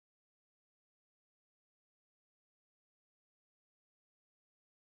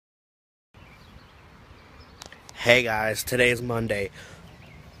Hey guys, today's Monday.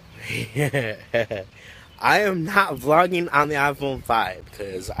 I am not vlogging on the iPhone 5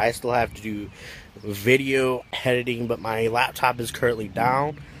 because I still have to do video editing, but my laptop is currently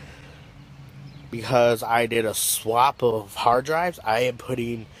down because I did a swap of hard drives. I am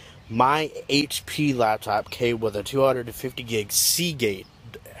putting my HP laptop came with a 250 gig Seagate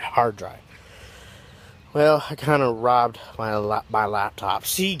hard drive. Well, I kind of robbed my laptop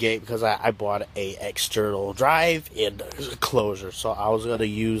Seagate because I bought a external drive and closure. So I was going to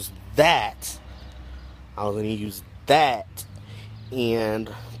use that.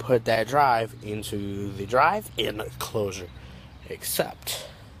 And put that drive into the drive and closure. Except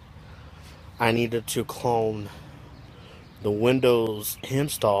I needed to clone the Windows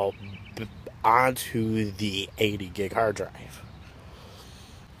install onto the 80 gig hard drive.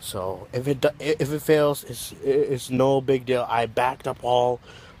 So if it fails, it's no big deal. I backed up all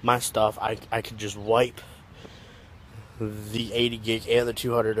my stuff. I could just wipe the 80 gig and the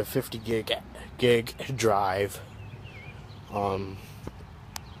 250 gig drive.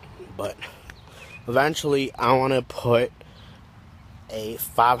 But eventually I want to put a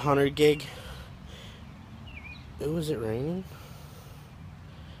 500 gig. Was it raining?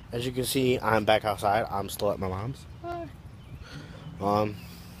 As you can see, I'm back outside. I'm still at my mom's.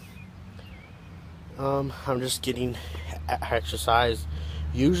 I'm just getting exercise.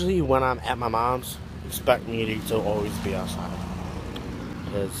 Usually when I'm at my mom's, expect me to always be outside.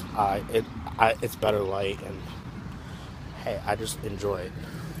 Because it's better light and hey, I just enjoy it.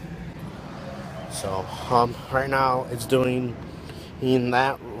 So, right now it's doing in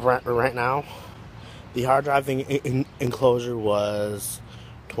that right now. The hard drive enclosure was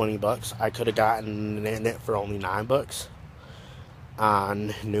 $20. I could have gotten it for only $9 on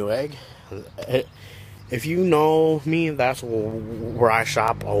Newegg. If you know me, that's where I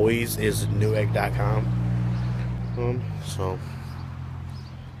shop always, is Newegg.com. So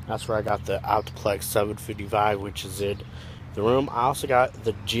that's where I got the Optiplex 755, which is in the room. I also got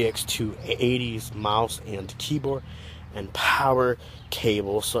the GX280's mouse and keyboard and power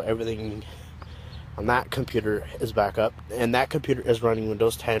cable, so everything on that computer is back up. And that computer is running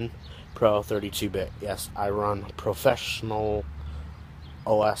Windows 10 Pro 32-bit. Yes, I run professional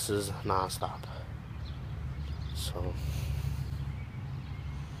OS's nonstop. So,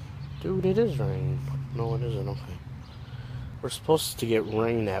 dude, it is raining. No, it isn't. Okay, we're supposed to get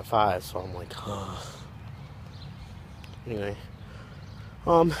rain at 5, so I'm like, ugh. Anyway,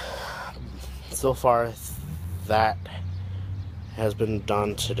 so far that has been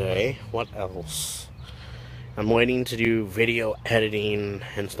done today. What else? I'm waiting to do video editing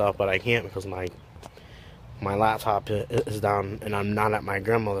and stuff, but I can't because my laptop is down and I'm not at my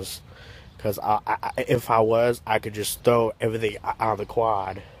grandmother's. Because if I was, I could just throw everything on the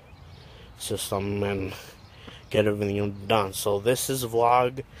quad system and get everything done. So this is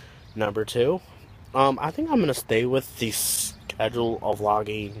vlog number 2. I think I'm going to stay with the schedule of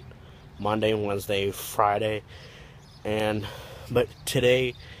vlogging Monday, Wednesday, Friday. But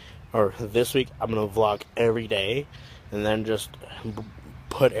today, or this week, I'm going to vlog every day. And then just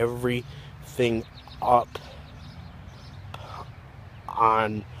put everything up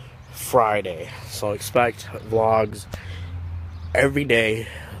on Friday. So expect vlogs every day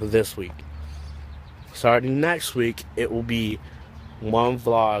this week. Starting next week, it will be one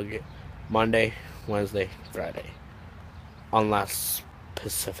vlog Monday, Wednesday, Friday, unless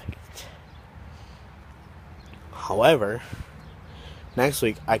specific. However, next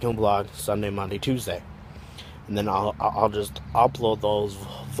week I can vlog Sunday, Monday, Tuesday, and then I'll just upload those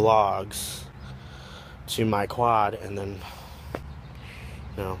vlogs to my quad, and then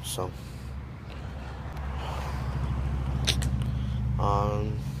so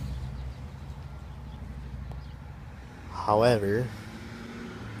however,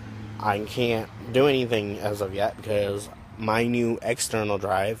 I can't do anything as of yet because my new external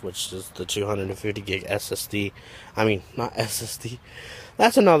drive, which is the 250 gig SSD, not SSD,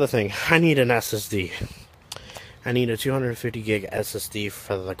 that's another thing. I need an SSD. I need a 250 gig SSD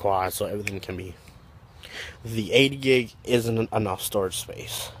for the quad so everything can be. The 80 gig isn't enough storage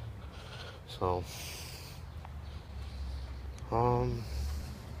space. So, yeah.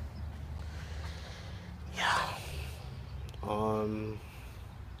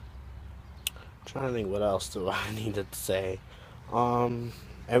 Trying to think what else do I need to say.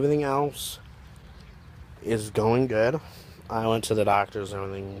 Everything else is going good. I went to the doctors and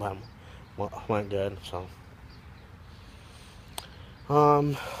everything went good, so.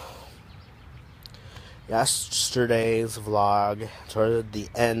 Yesterday's vlog, toward the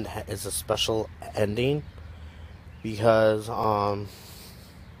end, is a special ending because I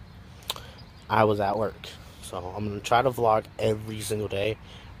was at work. So I'm gonna try to vlog every single day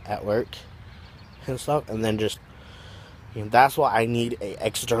at work and stuff, and then just, you know, that's why I need a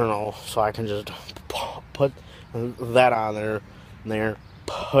external, so I can just put that on there,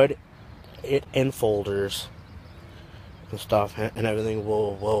 put it in folders and stuff, and everything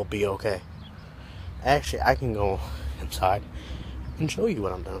will be okay. Actually, I can go inside and show you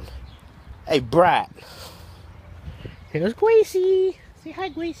what I'm doing. Hey, Brat. Here's Gracie. Say hi,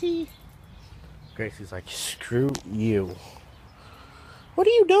 Gracie. Gracie's like, screw you. What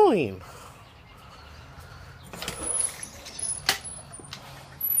are you doing?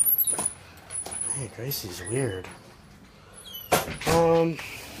 Hey, Gracie's weird.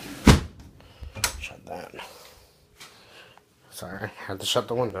 Shut that. Sorry, I had to shut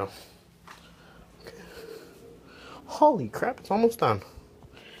the window. Okay. Holy crap, it's almost done.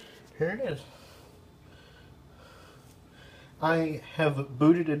 Here it is. I have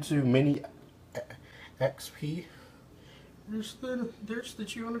booted into Mini XP. There's the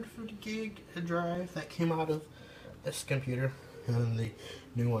 250 gig drive that came out of this computer, and the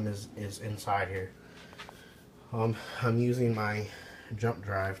new one is inside here. I'm using my jump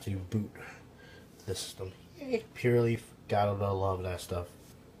drive to boot this system. Yay. Purely gotta love that stuff.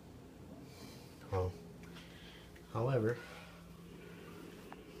 However,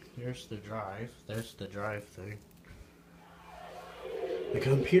 there's the drive. There's the drive thing. The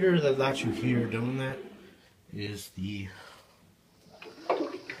computer that got you here doing that is the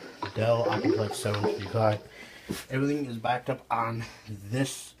Dell Optiplex 755. Everything is backed up on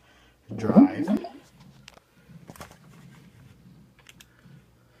this drive.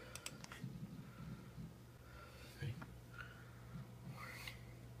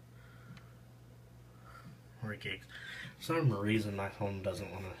 Gigs. For some reason my phone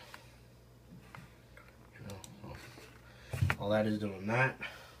doesn't want to, all that is doing that.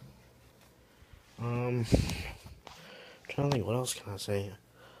 Trying to think, what else can I say?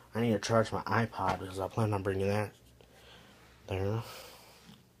 I need to charge my iPod because I plan on bringing that there.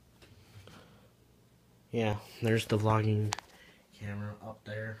 Yeah, there's the vlogging camera up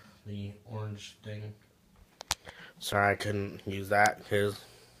there, the orange thing. Sorry I couldn't use that because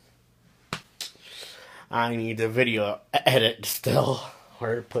I need to video edit still,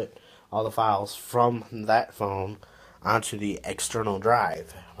 or put all the files from that phone onto the external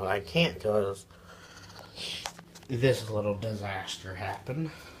drive. Well, I can't because this little disaster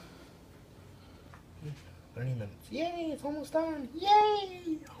happened. 30 minutes. Yay, it's almost done.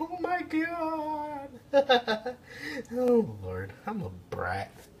 Yay! Oh my god! Oh Lord, I'm a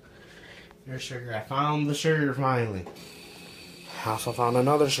brat. Here's sugar. I found the sugar finally. I also found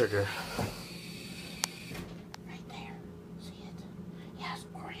another sugar.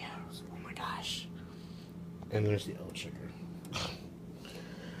 And there's the old sugar.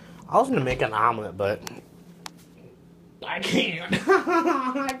 I was gonna make an omelet, but I can't.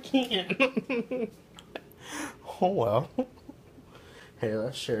 I can't. Oh well. Hey,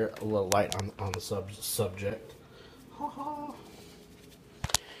 let's share a little light on the subject.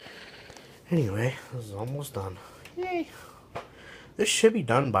 Anyway, this is almost done. Yay! This should be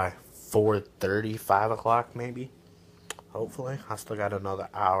done by 4:30, 5 o'clock maybe. Hopefully, I still got another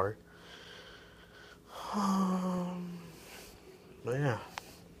hour. But yeah.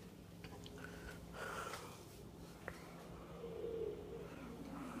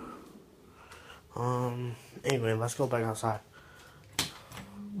 Anyway, let's go back outside.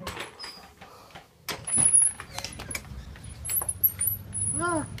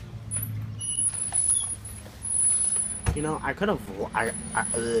 You know, I could have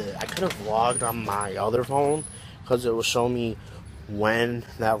vlogged on my other phone because it will show me when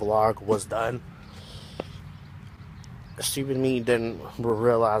that vlog was done. Stupid me didn't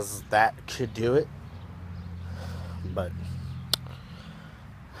realize that could do it. But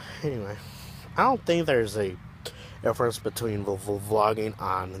anyway, I don't think there's a difference between vlogging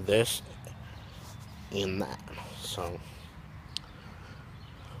on this and that. So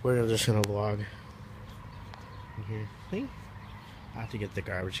we're just gonna vlog in here. See? I have to get the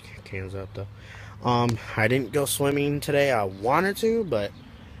garbage cans up though. I didn't go swimming today. I wanted to, but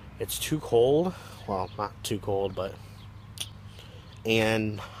it's too cold. Well, not too cold, but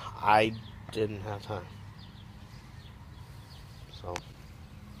and I didn't have time. So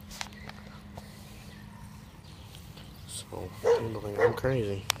I'm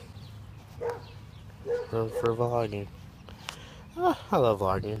crazy for vlogging. I love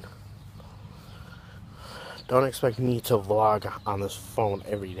vlogging. Don't expect me to vlog on this phone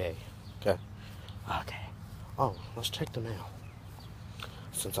every day. Okay. Okay. Oh, let's check the mail.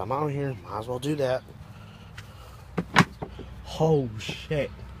 Since I'm out here, might as well do that. Oh shit.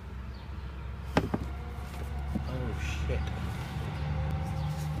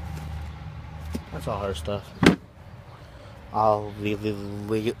 That's all her stuff. I'll leave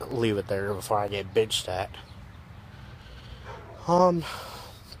it there before I get bitched at. I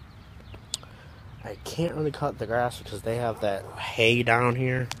can't really cut the grass because they have that hay down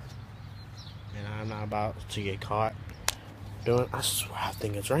here, and I'm not about to get caught doing. I swear, I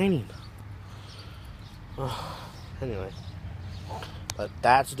think it's raining. Anyway, but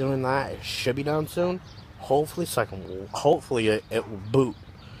that's doing that. It should be done soon. Hopefully, hopefully it will boot.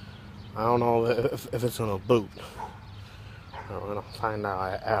 I don't know if it's gonna boot. I'm gonna find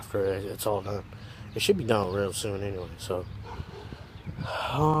out after it's all done. It should be done real soon anyway. So,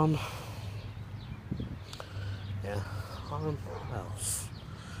 yeah. What else?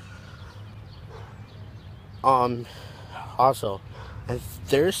 Also, if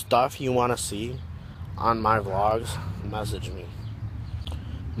there's stuff you want to see on my vlogs, message me.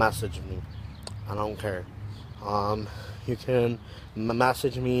 I don't care. You can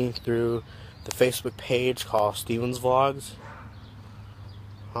message me through the Facebook page called Steven's Vlogs.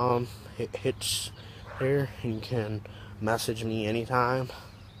 Hit there, and you can message me anytime.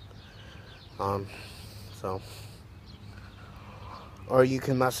 Or you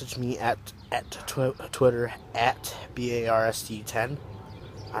can message me at Twitter at BARST10.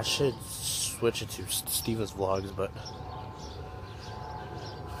 I should switch it to Steven's Vlogs, but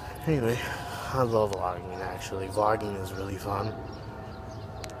anyway, I love vlogging. Actually, vlogging is really fun.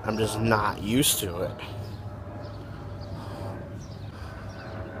 I'm just not used to it.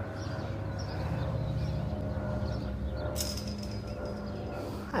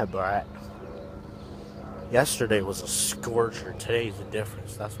 Hi, Brett. Yesterday was a scorcher. Today's the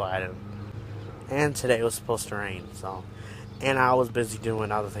difference. That's why I didn't. And today was supposed to rain, so. And I was busy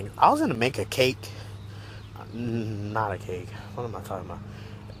doing other things. I was gonna make a cake. Not a cake. What am I talking about?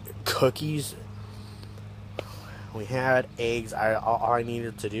 Cookies. We had eggs. All I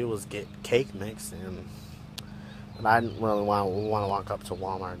needed to do was get cake mix, and I didn't really want to walk up to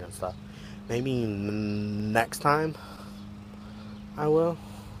Walmart and stuff. Maybe next time I will.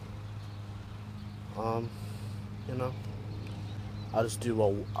 You know, I'll just do a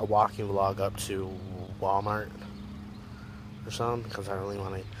walking vlog up to Walmart or something, because I really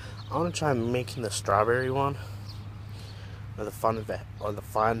want to. I want to try making the strawberry one, or the funfetti.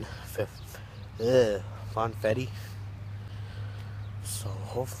 So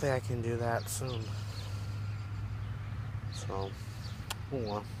hopefully I can do that soon. So, oh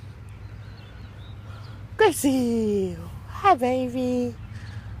well. Gracie, hi baby.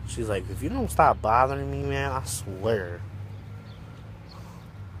 She's like, if you don't stop bothering me, man, I swear.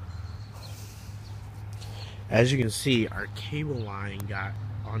 As you can see, our cable line got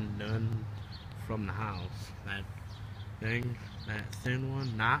undone from the house. That thing, that thin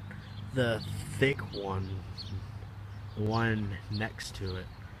one, not the thick one, the one next to it.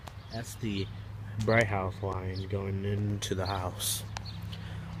 That's the Bright House line going into the house.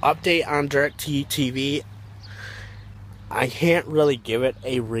 Update on DirecTV. I can't really give it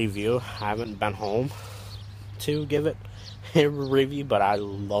a review. I haven't been home to give it a review, but I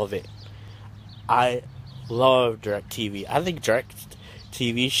love it. I love DirecTV. I think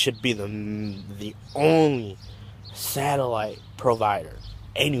DirecTV should be the only satellite provider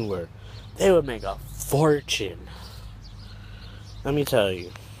anywhere. They would make a fortune. Let me tell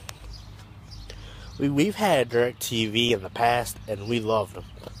you. We've had DirecTV in the past, and we loved them.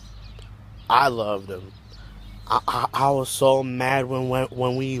 I loved them. I was so mad when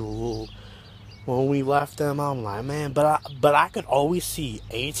we left them. I'm like, man, but I could always see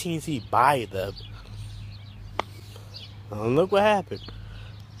AT&T buy them. And look what happened.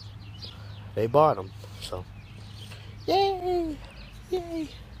 They bought them. So, yay, yay.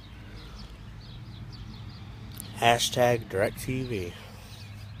 Hashtag DirecTV.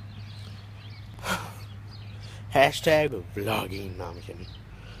 Hashtag vlogging. No, I'm kidding.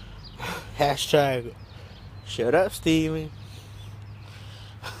 Hashtag shut up, Steven.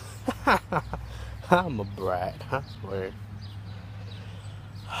 I'm a brat, I swear.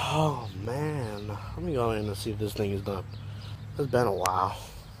 Oh, man. Let me go in and see if this thing is done. It's been a while.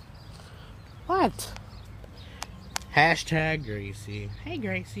 What? Hashtag Gracie. Hey,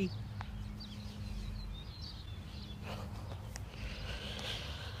 Gracie.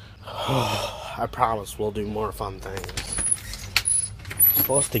 I promise we'll do more fun things.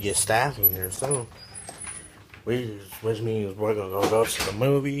 Supposed to get staffing here soon. Which means we're gonna go to the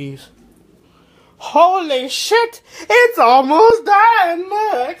movies. Holy shit! It's almost done!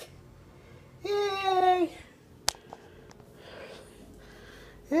 Look! Yay!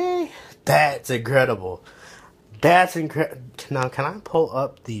 Yay! That's incredible. That's incredible. Now, can I pull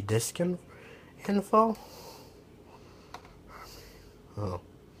up the disc info? Oh.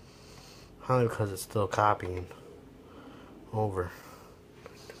 Probably because it's still copying over.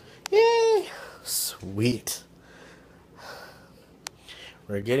 Yay! Sweet.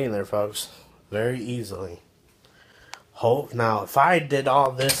 We're getting there, folks. Very easily. Hope now, if I did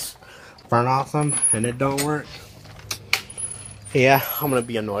all this for an awesome and it don't work, yeah, I'm gonna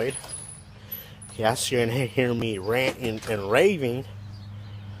be annoyed. Yes, you're gonna hear me ranting and raving,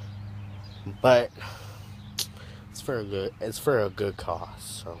 but it's for a good cause,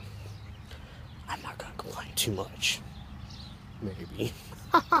 so I'm not gonna complain too much. Maybe.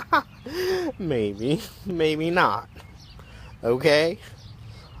 Maybe not. Okay?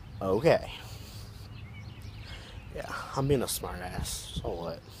 Okay. Yeah, I'm being a smart ass, so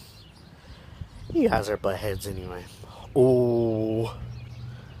what? You guys are buttheads anyway. Oh,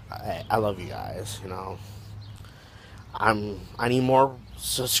 I love you guys, you know. I need more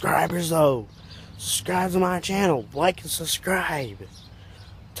subscribers though. Subscribe to my channel, like and subscribe.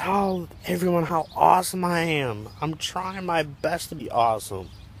 Tell everyone how awesome I am. I'm trying my best to be awesome.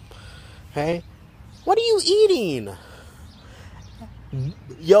 Okay? What are you eating?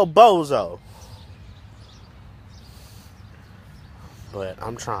 Yo, bozo. But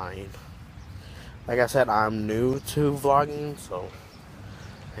I'm trying. Like I said, I'm new to vlogging, so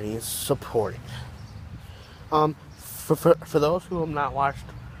I need support. For those who have not watched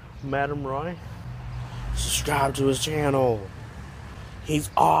Madam Roy, subscribe to his channel.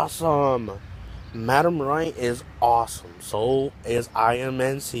 He's awesome. Madam Roy is awesome. So is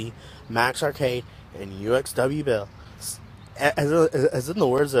IMNC, Max Arcade, and UXW Bill. As in the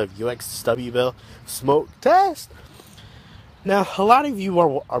words of UXW Bill, smoke test. Now, a lot of you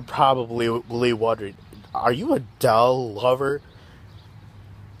are probably wondering, are you a Dell lover?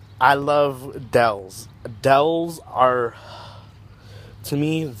 I love Dells. Dells are, to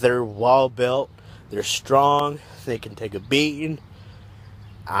me, they're well built. They're strong. They can take a beating.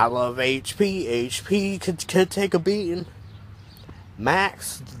 I love HP. HP could take a beating.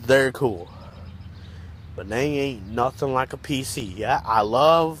 Macs, they're cool. But they ain't nothing like a PC. Yeah, I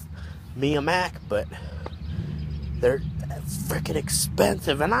love me a Mac, but they're freaking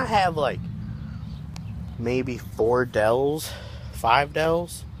expensive. And I have like maybe 4 Dells, 5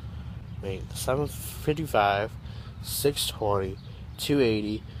 Dells. Wait, 755, 620,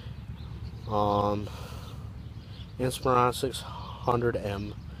 280, Inspiron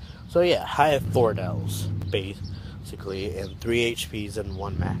 600M. So yeah, I have 4 Dells, basically, and 3 HPs and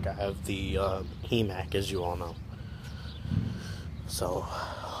 1 Mac. I have the eMac, as you all know. So,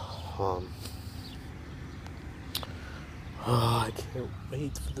 oh, I can't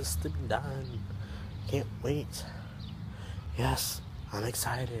wait for this to be done. Can't wait. Yes, I'm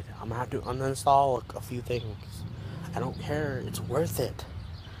excited. I'm gonna have to uninstall a few things. I don't care. It's worth it.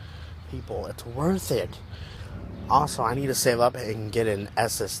 People, it's worth it. Also, I need to save up and get an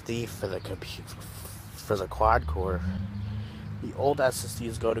SSD for the computer, for the quad core. The old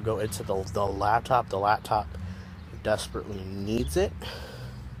SSDs go into the laptop. The laptop desperately needs it.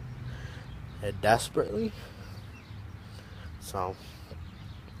 It desperately. So,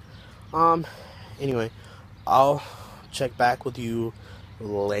 anyway, I'll check back with you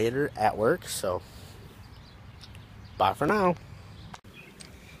later at work. So, bye for now.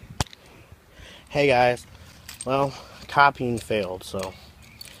 Hey guys. Well, copying failed, so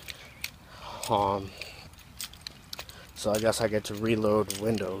I guess I get to reload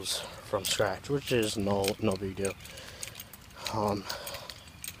Windows from scratch, which is no big deal.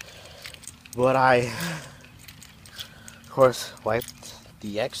 But I, of course, wiped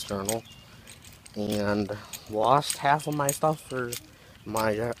the external and lost half of my stuff for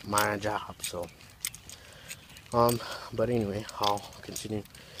my job. So, but anyway, I'll continue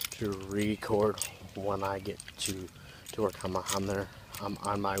to record when I get to work. I'm there. I'm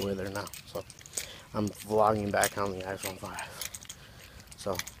on my way there now. So I'm vlogging back on the iPhone 5.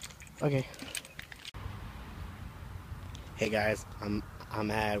 So, okay. Hey guys, I'm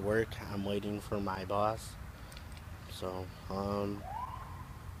at work. I'm waiting for my boss. So, yeah,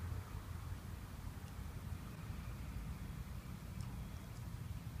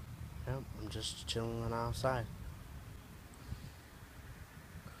 I'm just chilling outside.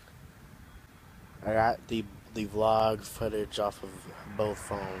 I got the vlog footage off of both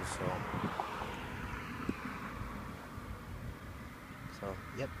phones, so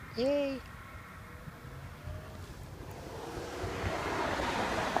yep. Yay!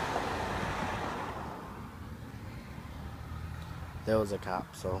 There was a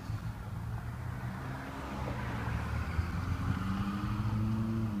cop, so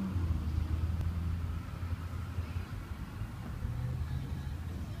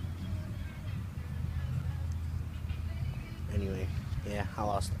anyway, yeah, I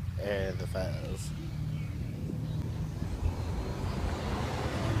lost it. and the Fez.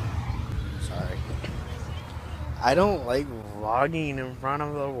 Sorry. I don't like vlogging in front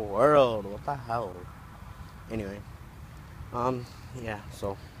of the world. What the hell? Anyway, yeah,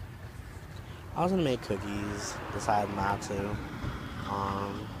 so I was gonna make cookies, decided not to.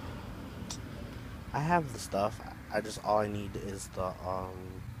 Um, I have the stuff. I just all I need is the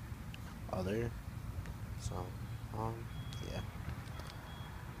other. So, um, yeah.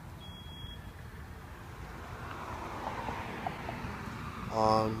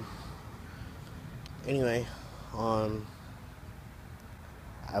 Um, anyway,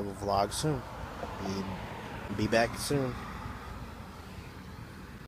 I will vlog soon. Be back soon.